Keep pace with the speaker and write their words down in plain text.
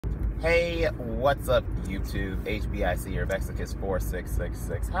Hey, what's up, YouTube? HBIC or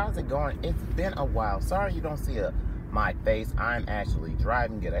Vexicus4666. How's it going? It's been a while. Sorry you don't see my face. I'm actually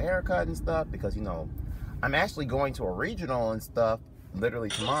driving, get a haircut and stuff because, you know, I'm actually going to a regional and stuff literally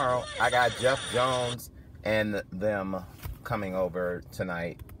tomorrow. I got Jeff Jones and them coming over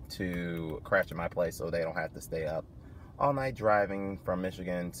tonight to crash at my place so they don't have to stay up all night driving from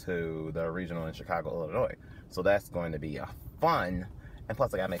Michigan to the regional in Chicago, Illinois. So that's going to be fun. And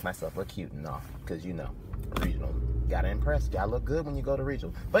plus, I gotta make myself look cute and all, because you know, regional, gotta impress, gotta look good when you go to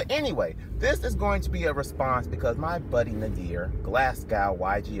regional. But anyway, this is going to be a response because my buddy Nadir,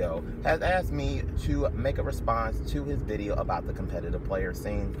 GlasgowYGO, has asked me to make a response to his video about the competitive player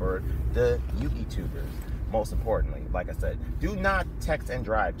scene for the YouTubers. Most importantly, like I said, do not text and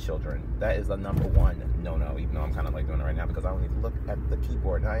drive, children. That is the #1 no-no, even though I'm kind of like doing it right now because I don't need to look at the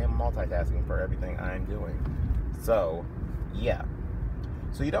keyboard. And I am multitasking for everything I'm doing. So, yeah.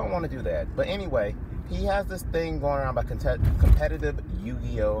 So you don't want to do that. But anyway, he has this thing going around about competitive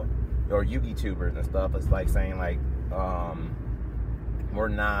Yugioh or Yugitubers and stuff. It's like saying like, we're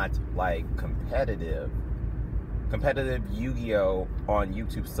not like competitive. Competitive Yugioh on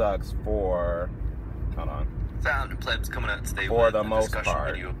YouTube sucks for, hold on. Sound and plebs coming out today for the most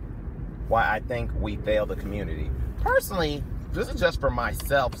part. Video. Why I think we failed the community. Personally, this is just for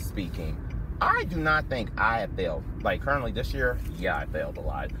myself speaking. I do not think I have failed. Like currently this year, yeah, I failed a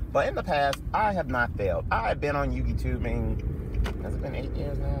lot. But in the past, I have not failed. I have been on YouTubing, has it been 8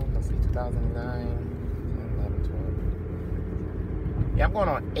 years now? Let's see, 2009, 11, 12. Yeah, I'm going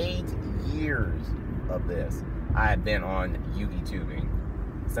on 8 years of this. I have been on YouTubing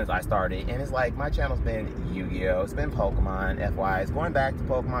since I started. And it's like, my channel's been Yu-Gi-Oh! It's been Pokemon, FY. It's going back to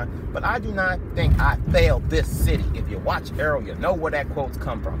Pokemon. But I do not think I failed this city. If you watch Arrow, you know where that quote's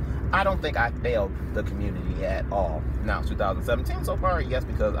come from. I don't think I failed the community at all. Now, 2017 so far, yes,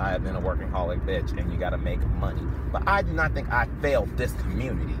 because I have been a workaholic bitch and you gotta make money. But I do not think I failed this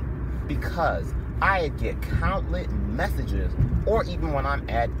community because I get countless messages, or even when I'm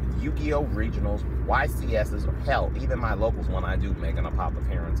at Yu-Gi-Oh! Regionals, YCSs, or hell, even my locals when I do making a pop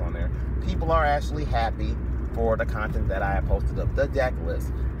appearance on there, people are actually happy for the content that I have posted up, the deck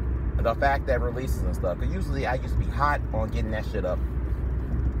list, the fact that releases and stuff. Because usually I used to be hot on getting that shit up,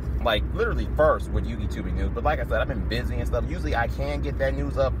 like literally first with YouTubing news. But like I said, I've been busy and stuff. Usually I can get that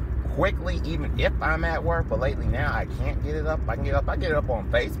news up quickly, even if I'm at work. But lately now I can't get it up. I get it up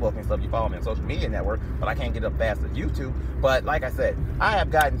on Facebook and stuff. You follow me on social media network, but I can't get it up fast as YouTube. But like I said, I have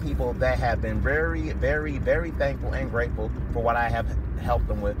gotten people that have been very, very, very thankful and grateful for what I have helped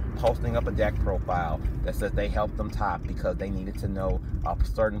them with, posting up a deck profile that says they helped them top because they needed to know a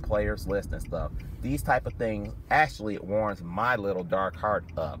certain player's list and stuff. These type of things actually warms my little dark heart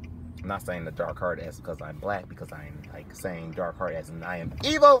up. I'm not saying the dark heart as because I'm black, because I am like saying dark heart as in I am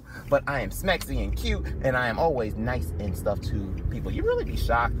evil, but I am smexy and cute, and I am always nice and stuff to people. You really be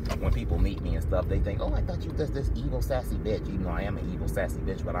shocked when people meet me and stuff. They think, oh, I thought you was this evil sassy bitch. Even though I am an evil sassy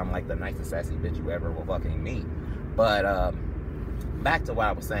bitch, but I'm like the nicest sassy bitch you ever will fucking meet. But back to what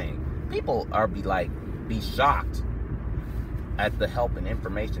I was saying. People are be shocked at the help and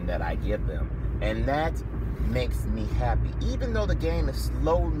information that I give them, and that makes me happy. Even though the game is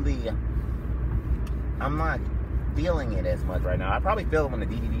slowly, I'm not feeling it as much right now. I probably feel it when the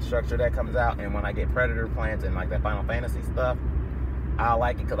DVD structure that comes out, and when I get Predator plans and like that Final Fantasy stuff, I'll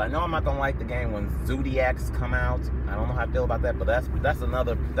like it, because I know I'm not gonna like the game when Zodiacs come out. I don't know how I feel about that, but that's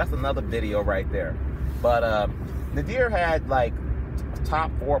another video right there. But Nadir had like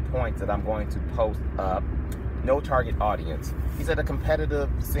top 4 points that I'm going to post up. No target audience. He said the competitive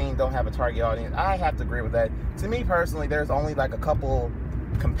scene don't have a target audience. I have to agree with that. To me personally, there's only like a couple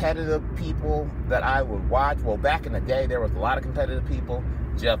competitive people that I would watch. Well, back in the day, there was a lot of competitive people.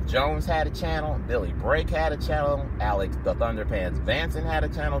 Jeff Jones had a channel. Billy Brake had a channel. Alex the Thunderpants Vanson had a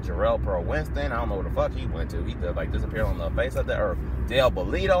channel. Jarrell Pro Winston, I don't know where the fuck he went to. He just like disappeared on the face of the earth. Dale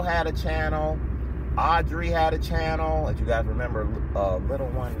Bolito had a channel. Audrey had a channel. If you guys remember, Little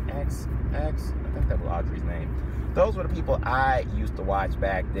One X, I think that was Audrey's name. Those were the people I used to watch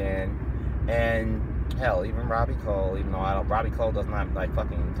back then. And hell, even Robbie Cole, even though Robbie Cole does not like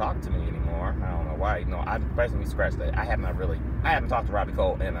fucking talk to me anymore. I don't know why. You know, I basically scratched that. I haven't talked to Robbie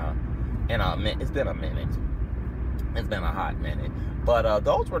Cole in a minute. It's been a minute. It's been a hot minute. But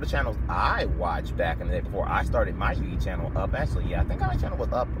those were the channels I watched back in the day before I started my Yugi channel up. Actually, yeah, I think my channel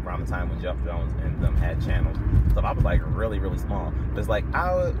was up around the time when Jeff Jones and them had channels. So I was like really, really small. But it's like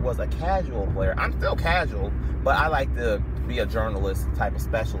I was a casual player. I'm still casual, but I like to be a journalist type of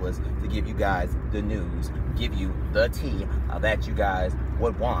specialist to give you guys the news, give you the tea that you guys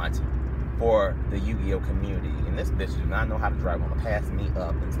would want for the Yu-Gi-Oh community. And this bitch do not know how to drive, want to pass me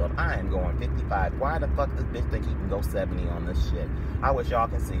up and stuff. I am going 55. Why the fuck this bitch think he can go 70 on this shit? I wish y'all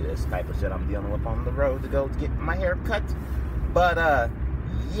can see this type of shit I'm dealing with on the road to go get my hair cut. But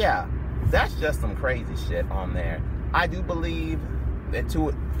yeah, that's just some crazy shit on there. I do believe that to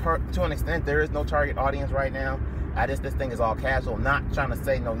an extent there is no target audience right now. This thing is all casual, not trying to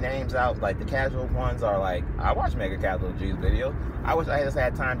say no names out. Like, the casual ones are like, I watch Mega Capital G's videos. I wish I just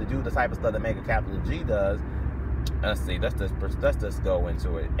had time to do the type of stuff that Mega Capital G does. Let's see, let's just go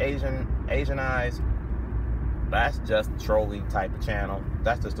into it. Asian Eyes, that's just trolling type of channel.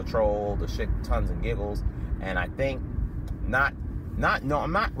 That's just a troll, the shit, tons and giggles. And I think no,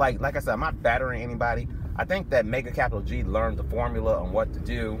 I'm not like I said, I'm not battering anybody. I think that Mega Capital G learned the formula on what to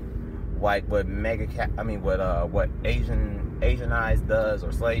do. Like what what Asian Eyes does, or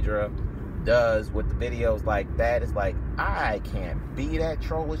Sladra does with the videos like that. It's like, I can't be that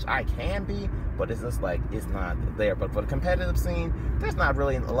trollish. I can be, but it's just like, it's not there. But for the competitive scene, there's not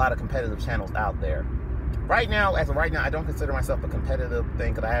really a lot of competitive channels out there. Right now, as of right now, I don't consider myself a competitive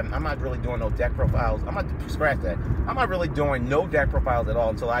thing, because I'm not really doing no deck profiles. I'm not, scratch that. I'm not really doing no deck profiles at all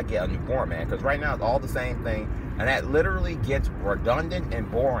until I get a new format, because right now it's all the same thing. And that literally gets redundant and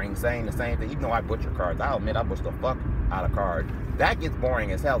boring, saying the same thing. Even though I butcher cards, I'll admit I butcher the fuck out of cards. That gets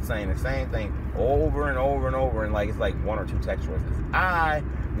boring as hell, saying the same thing over and over and over, and like it's like one or two text choices. I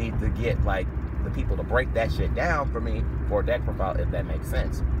need to get like the people to break that shit down for me for a deck profile, if that makes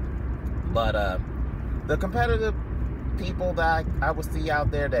sense. But the competitive people that I would see out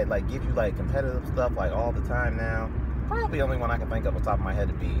there that like give you like competitive stuff like all the time now, probably the only one I can think of on top of my head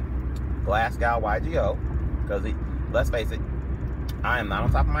to be GlasgowYGO. Because let's face it, I am not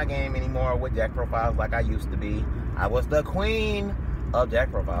on top of my game anymore with deck profiles like I used to be. I was the queen of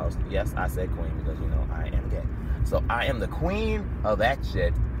deck profiles. Yes, I said queen because, you know, I am gay. So I am the queen of that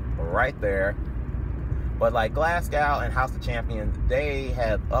shit right there. But like Glasgow and House of Champions, they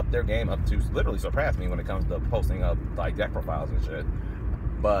have upped their game up to literally surpass me when it comes to posting up like deck profiles and shit.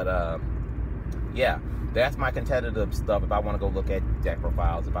 But yeah, that's my competitive stuff. If I want to go look at deck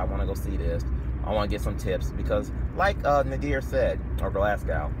profiles, if I want to go see this, I want to get some tips, because like Nadir said, or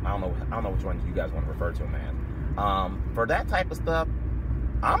Glasgow, I don't know which one you guys want to refer to, man. For that type of stuff,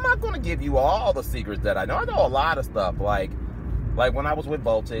 I'm not going to give you all the secrets that I know. I know a lot of stuff. Like when I was with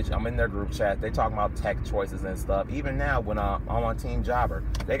Voltage, I'm in their group chat. They talking about tech choices and stuff. Even now, when I'm on Team Jobber,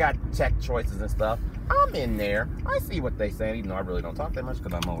 they got tech choices and stuff. I'm in there. I see what they saying, even though I really don't talk that much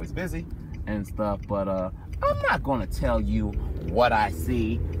because I'm always busy and stuff. But I'm not going to tell you what I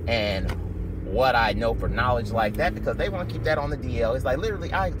see and what I know for knowledge like that, because they want to keep that on the DL. It's like literally,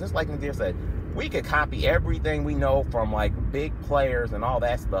 just like Nadir said, we could copy everything we know from like big players and all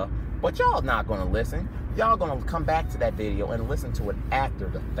that stuff, but y'all not going to listen. Y'all going to come back to that video and listen to it after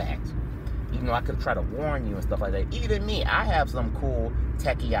the fact. Even though I could try to warn you and stuff like that. Even me, I have some cool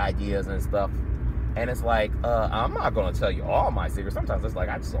techie ideas and stuff, and it's like, I'm not going to tell you all my secrets. Sometimes it's like,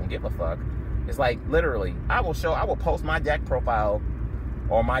 I just don't give a fuck. It's like, literally, I will post my deck profile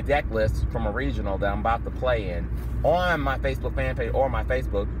or my deck list from a regional that I'm about to play in on my Facebook fan page or my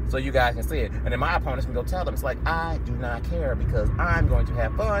Facebook, so you guys can see it. And then my opponents can go tell them. It's like, I do not care, because I'm going to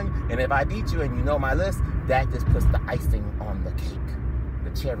have fun. And if I beat you and you know my list, that just puts the icing on the cake,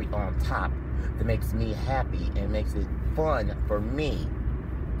 the cherry on top, that makes me happy and makes it fun for me.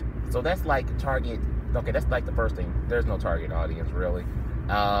 So that's like target. Okay, that's like the first thing. There's no target audience really.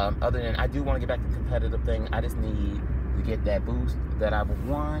 Other than, I do want to get back to the competitive thing. I just need to get that boost that I would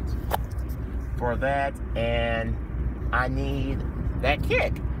want for that, and I need that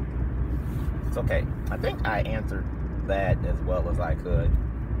kick. It's okay. I think I answered that as well as I could.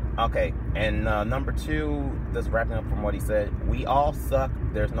 Okay, and number two, just wrapping up from what he said, we all suck,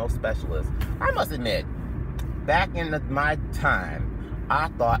 there's no specialist. I must admit, back in my time, I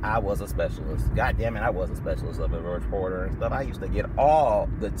thought I was a specialist. God damn it, I was a specialist of a reporter and stuff. I used to get all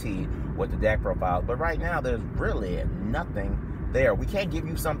the tea with the deck profiles, but right now there's really nothing there. We can't give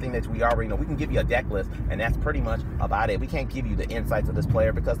you something that we already know. We can give you a deck list, and that's pretty much about it. We can't give you the insights of this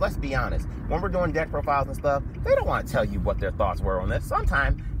player, because let's be honest, when we're doing deck profiles and stuff, they don't want to tell you what their thoughts were on this.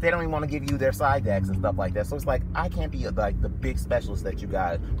 Sometimes they don't even want to give you their side decks and stuff like that. So it's like, I can't be like the big specialist that you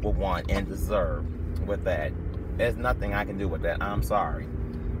guys will want and deserve with that. There's nothing I can do with that. I'm sorry.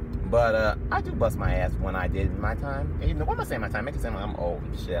 But I do bust my ass when I did in my time. And, you know, what am I saying my time? Make it seem like I'm old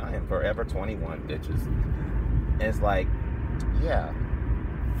and shit. I am forever 21, bitches. And it's like, yeah.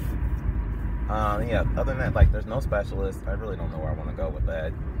 Yeah, other than that, like, there's no specialist. I really don't know where I want to go with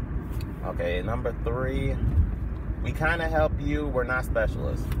that. Okay, number three. We kind of help you. We're not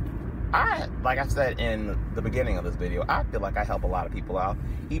specialists. like I said in the beginning of this video, I feel like I help a lot of people out,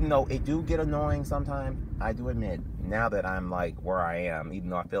 even though it do get annoying sometimes. I do admit, now that I'm like where I am, even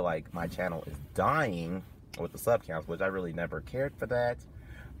though I feel like my channel is dying with the sub counts, which I really never cared for that,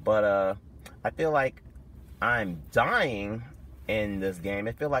 but I feel like I'm dying in this game.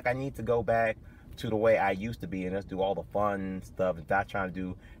 I feel like I need to go back to the way I used to be and just do all the fun stuff and not trying to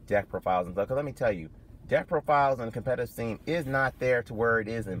do deck profiles and stuff. Because let me tell you, deck profiles in the competitive scene is not there to where it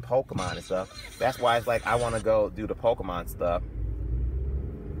is in Pokemon and stuff. That's why it's like I want to go do the Pokemon stuff.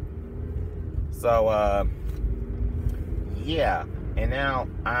 So, yeah. And now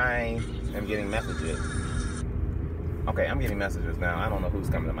I am getting messages. Okay, I'm getting messages now. I don't know who's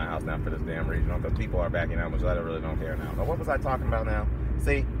coming to my house now for this damn regional, because people are backing out, which I really don't care now. But what was I talking about now?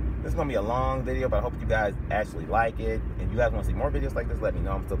 See, this is going to be a long video, but I hope you guys actually like it. If you guys want to see more videos like this, let me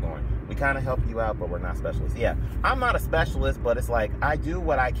know. I'm still going. We kind of help you out, but we're not specialists. Yeah, I'm not a specialist, but it's like I do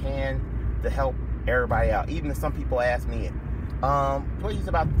what I can to help everybody out. Even if some people ask me, please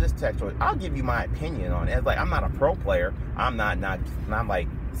about this tech choice, I'll give you my opinion on it. It's like, I'm not a pro player. I'm not like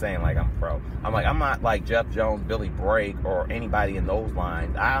saying like I'm pro. I'm not like Jeff Jones, Billy Brake, or anybody in those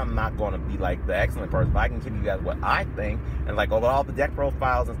lines. I'm not going to be like the excellent person, but I can give you guys what I think, and like over all the deck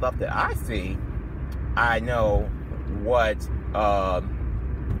profiles and stuff that I see, I know what I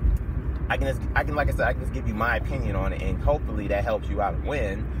can like I said, I can just give you my opinion on it, and hopefully that helps you out and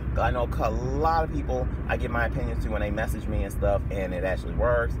win. Because I know a lot of people I give my opinions to when they message me and stuff, and it actually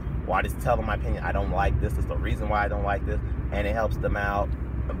works. Or I just tell them my opinion. I don't like this. It's the reason why I don't like this, and it helps them out.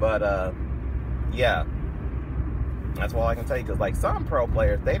 But yeah, that's all I can tell you. Because like some pro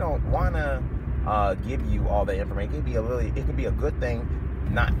players, they don't want to give you all the information. It could be a good thing.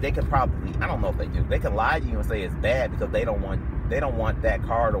 They could probably, I don't know if they do. They can lie to you and say it's bad because they don't want that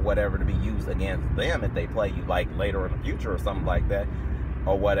card or whatever to be used against them if they play you like later in the future or something like that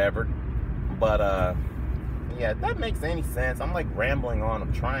or whatever. But yeah, if that makes any sense. I'm like rambling on.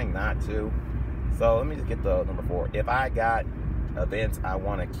 I'm trying not to. So let me just get the number 4. If I got events, I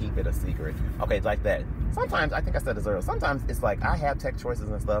want to keep it a secret. Okay, it's like that. Sometimes, I think I said this earlier, sometimes it's like I have tech choices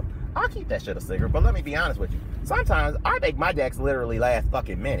and stuff. I'll keep that shit a secret, but let me be honest with you. Sometimes I make my decks literally last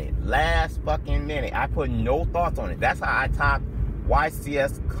fucking minute. I put no thoughts on it. That's how I topped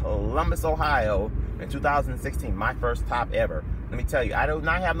YCS Columbus, Ohio in 2016. My first top ever. Let me tell you, I do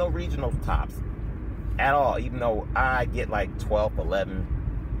not have no regional tops at all, even though I get like 12,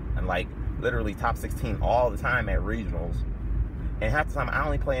 11, and like literally top 16 all the time at regionals. And half the time I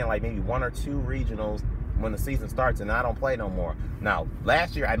only play in like maybe 1 or 2 regionals when the season starts, and I don't play no more. Now,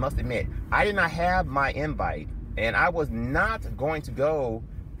 last year, I must admit, I did not have my invite, and I was not going to go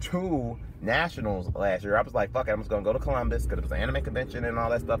to nationals last year. I was like, fuck it, I'm just gonna go to Columbus because it was an anime convention and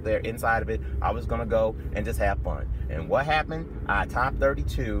all that stuff there inside of it. I was gonna go and just have fun. And what happened? I top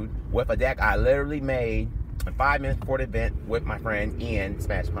 32 with a deck I literally made 5 minutes before the event with my friend Ian,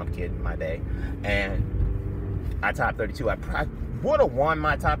 Smash Pumpkin, my day, and I top 32. I would have won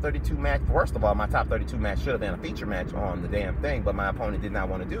my top 32 match. First of all, my top 32 match should have been a feature match on the damn thing, but my opponent did not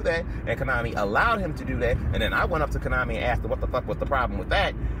want to do that, and Konami allowed him to do that. And then I went up to Konami and asked him what the fuck was the problem with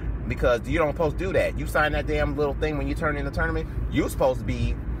that, because you don't supposed to do that. You sign that damn little thing when you turn in the tournament. You're supposed to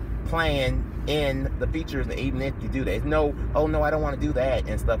be playing in the features, even if you do that. It's no, oh no, I don't want to do that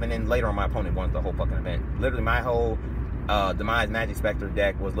and stuff. And then later on, my opponent won the whole fucking event. Literally, my whole Demise Magic Spectre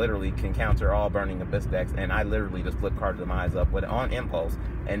deck was literally can counter all Burning Abyss decks, and I literally just flipped card Demise up with on impulse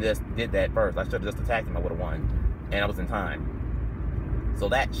and just did that first. I should have just attacked him. I would have won, and I was in time. So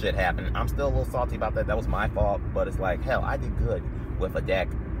that shit happened. I'm still a little salty about that. That was my fault, but it's like, hell, I did good with a deck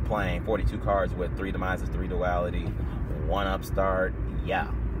playing 42 cards with 3 Demises, 3 Duality, 1 Upstart. Yeah.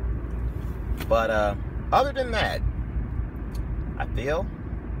 But other than that, I feel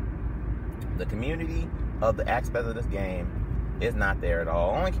the community of the aspect of this game is not there at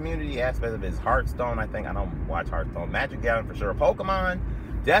all. Only community aspect of it is Hearthstone. I think I don't watch Hearthstone. Magic Gathering for sure. Pokemon,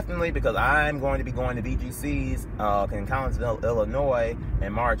 definitely, because I'm going to be going to VGCs in Collinsville, Illinois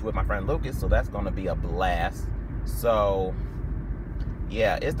in March with my friend Lucas, so that's going to be a blast. So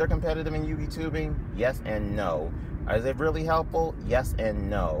yeah, is there competitive in Yugi tubing? Yes and no. Is it really helpful? Yes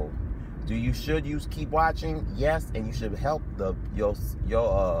and no. Should you keep watching? Yes, and you should help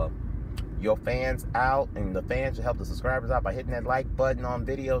your fans out, and the fans should help the subscribers out by hitting that like button on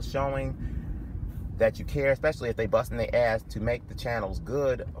videos showing that you care, especially if they busting their ass to make the channels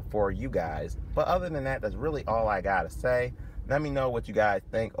good for you guys. But other than that, that's really all I gotta say. Let me know what you guys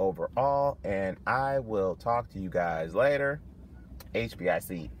think overall, and I will talk to you guys later.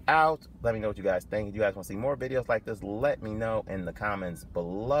 HBIC out. Let me know what you guys think. If you guys want to see more videos like this, let me know in the comments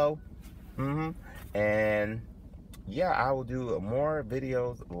below. And yeah, I will do more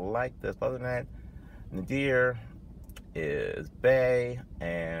videos like this. Other than that, Nadir is Bay,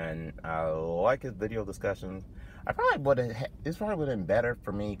 and I like his video discussions. This probably would have been better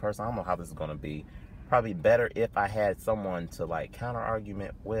for me personally. I don't know how this is gonna be. Probably better if I had someone to like counter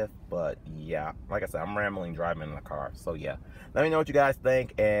argument with, but yeah, like I said, I'm rambling driving in the car. So yeah, let me know what you guys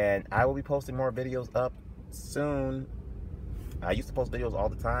think, and I will be posting more videos up soon. I used to post videos all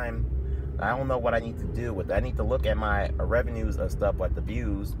the time. I don't know what I need to do with that. I need to look at my revenues of stuff, like the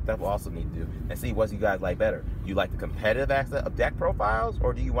views. That will also need to do, and see what you guys like better. You like the competitive aspect of deck profiles,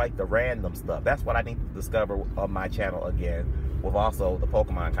 or do you like the random stuff? That's what I need to discover on my channel again, with also the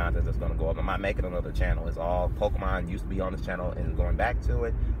Pokemon content that's going to go up. I'm not making another channel. It's all Pokemon. Used to be on this channel and going back to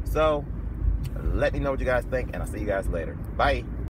it. So let me know what you guys think, and I'll see you guys later. Bye.